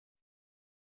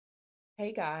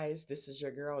Hey guys, this is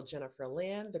your girl Jennifer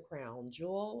Lynn, the Crown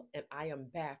Jewel, and I am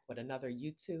back with another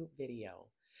YouTube video.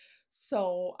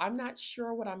 So I'm not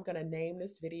sure what I'm going to name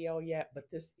this video yet, but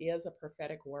this is a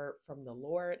prophetic word from the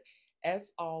Lord.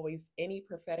 As always, any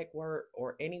prophetic word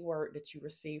or any word that you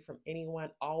receive from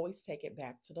anyone, always take it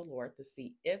back to the Lord to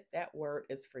see if that word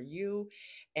is for you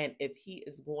and if He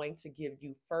is going to give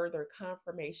you further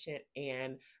confirmation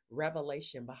and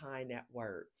revelation behind that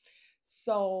word.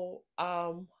 So,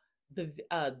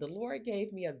 the Lord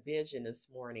gave me a vision this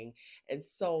morning, and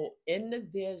so in the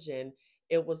vision,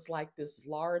 it was like this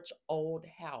large old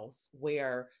house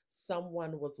where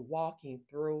someone was walking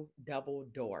through double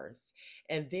doors,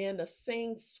 and then the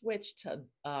scene switched to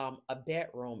a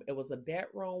bedroom. It was a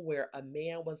bedroom where a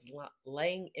man was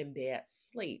laying in bed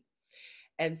sleep,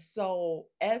 and so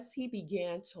as he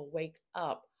began to wake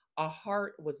up, a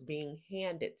heart was being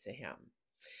handed to him.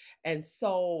 And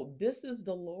so this is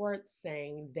the Lord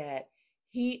saying that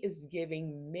He is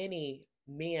giving many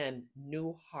men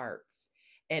new hearts.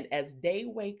 And as they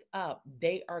wake up,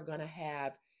 they are going to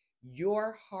have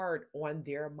your heart on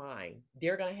their mind.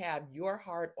 They're going to have your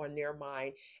heart on their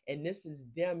mind. And this is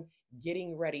them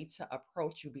getting ready to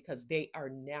approach you because they are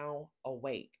now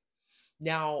awake.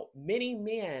 Now, many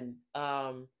men,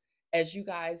 as you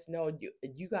guys know,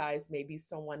 you guys may be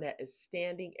someone that is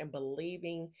standing and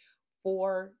believing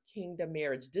for kingdom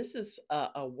marriage. This is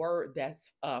a word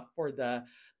that's for the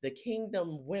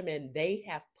kingdom women. They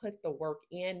have put the work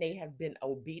in. They have been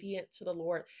obedient to the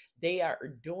Lord. They are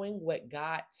doing what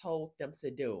God told them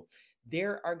to do.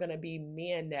 There are going to be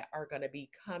men that are going to be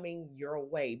coming your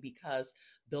way because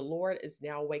the Lord is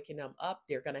now waking them up.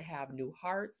 They're going to have new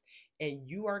hearts, and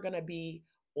you are going to be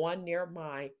on their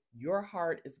mind. Your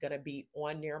heart is going to be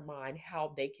on their mind,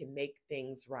 how they can make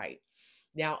things right.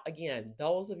 Now, again,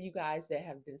 those of you guys that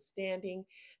have been standing,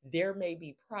 there may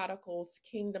be prodigals,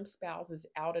 kingdom spouses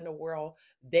out in the world.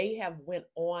 They have went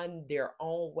on their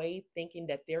own way, thinking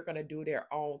that they're going to do their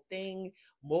own thing,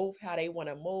 move how they want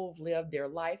to move, live their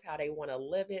life how they want to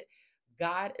live it.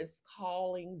 God is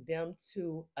calling them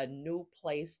to a new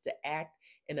place to act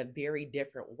in a very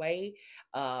different way.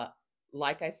 Uh,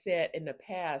 like I said in the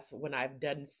past, when I've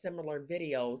done similar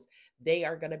videos, they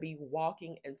are going to be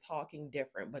walking and talking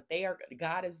different, but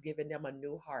God has given them a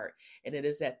new heart. And it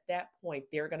is at that point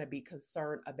they're going to be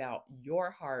concerned about your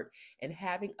heart and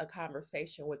having a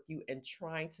conversation with you and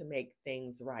trying to make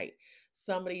things right.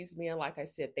 Some of these men, like I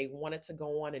said, they wanted to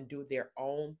go on and do their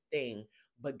own thing,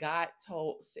 but God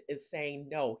told is saying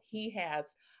no. He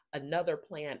has another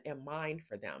plan in mind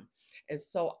for them. And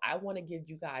so I want to give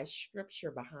you guys scripture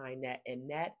behind that,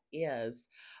 and that is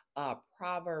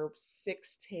Proverbs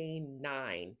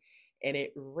 16:9. And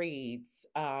it reads,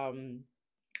 a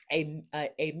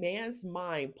man's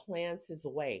mind plans his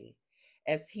way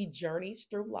as he journeys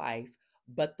through life,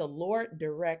 but the Lord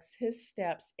directs his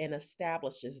steps and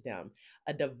establishes them.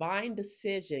 A divine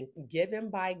decision given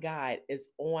by God is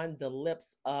on the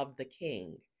lips of the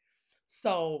king.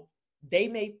 So they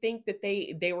may think that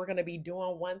they were going to be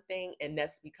doing one thing, and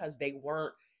that's because they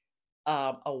weren't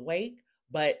awake,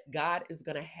 but God is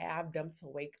going to have them to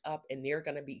wake up, and they're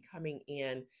going to be coming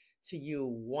in to you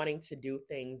wanting to do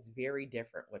things very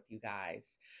different with you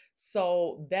guys.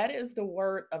 So that is the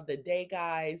word of the day,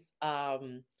 guys.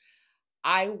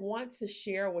 I want to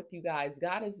share with you guys,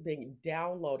 God has been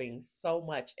downloading so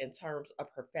much in terms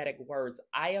of prophetic words.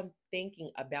 I am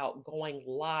thinking about going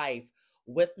live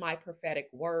with my prophetic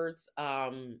words.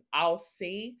 I'll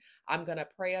see. I'm going to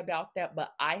pray about that,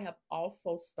 but I have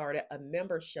also started a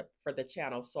membership for the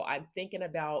channel. So I'm thinking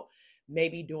about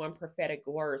maybe doing prophetic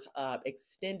words,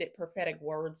 extended prophetic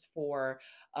words for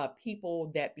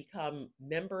people that become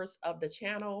members of the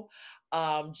channel.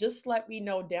 Just let me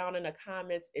know down in the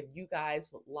comments if you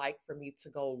guys would like for me to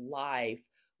go live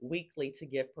weekly to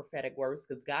give prophetic words,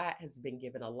 because God has been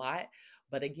given a lot.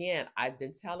 But again, I've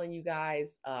been telling you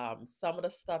guys some of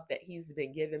the stuff that He's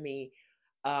been giving me.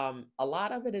 A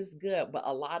lot of it is good, but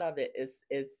a lot of it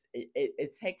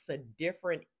it takes a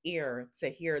different ear to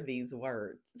hear these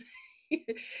words.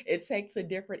 It takes a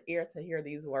different ear to hear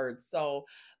these words. So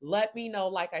let me know.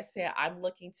 Like I said, I'm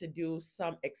looking to do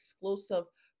some exclusive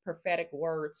prophetic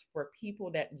words for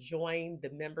people that join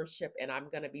the membership, and I'm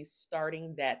going to be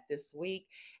starting that this week.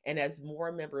 And as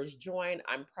more members join,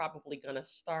 I'm probably going to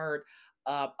start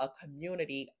a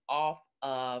community off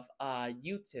of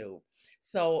YouTube.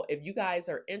 So if you guys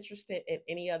are interested in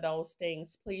any of those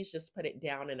things, please just put it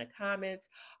down in the comments.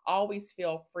 Always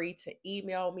feel free to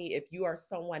email me if you are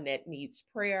someone that needs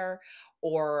prayer,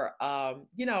 or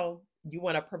you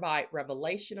want to provide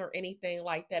revelation or anything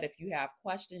like that, if you have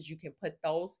questions, you can put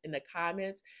those in the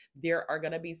comments. There are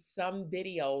going to be some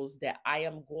videos that I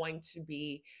am going to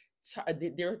be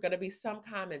there are going to be some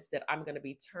comments that I'm going to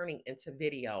be turning into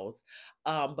videos.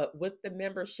 But with the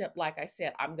membership, like I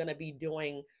said, I'm going to be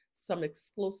doing some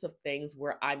exclusive things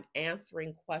where I'm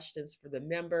answering questions for the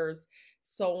members,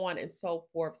 so on and so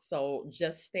forth. So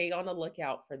just stay on the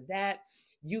lookout for that.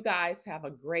 You guys have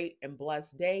a great and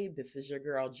blessed day. This is your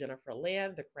girl, Jennifer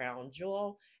Lynn, the Crown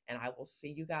Jewel, and I will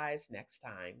see you guys next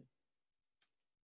time.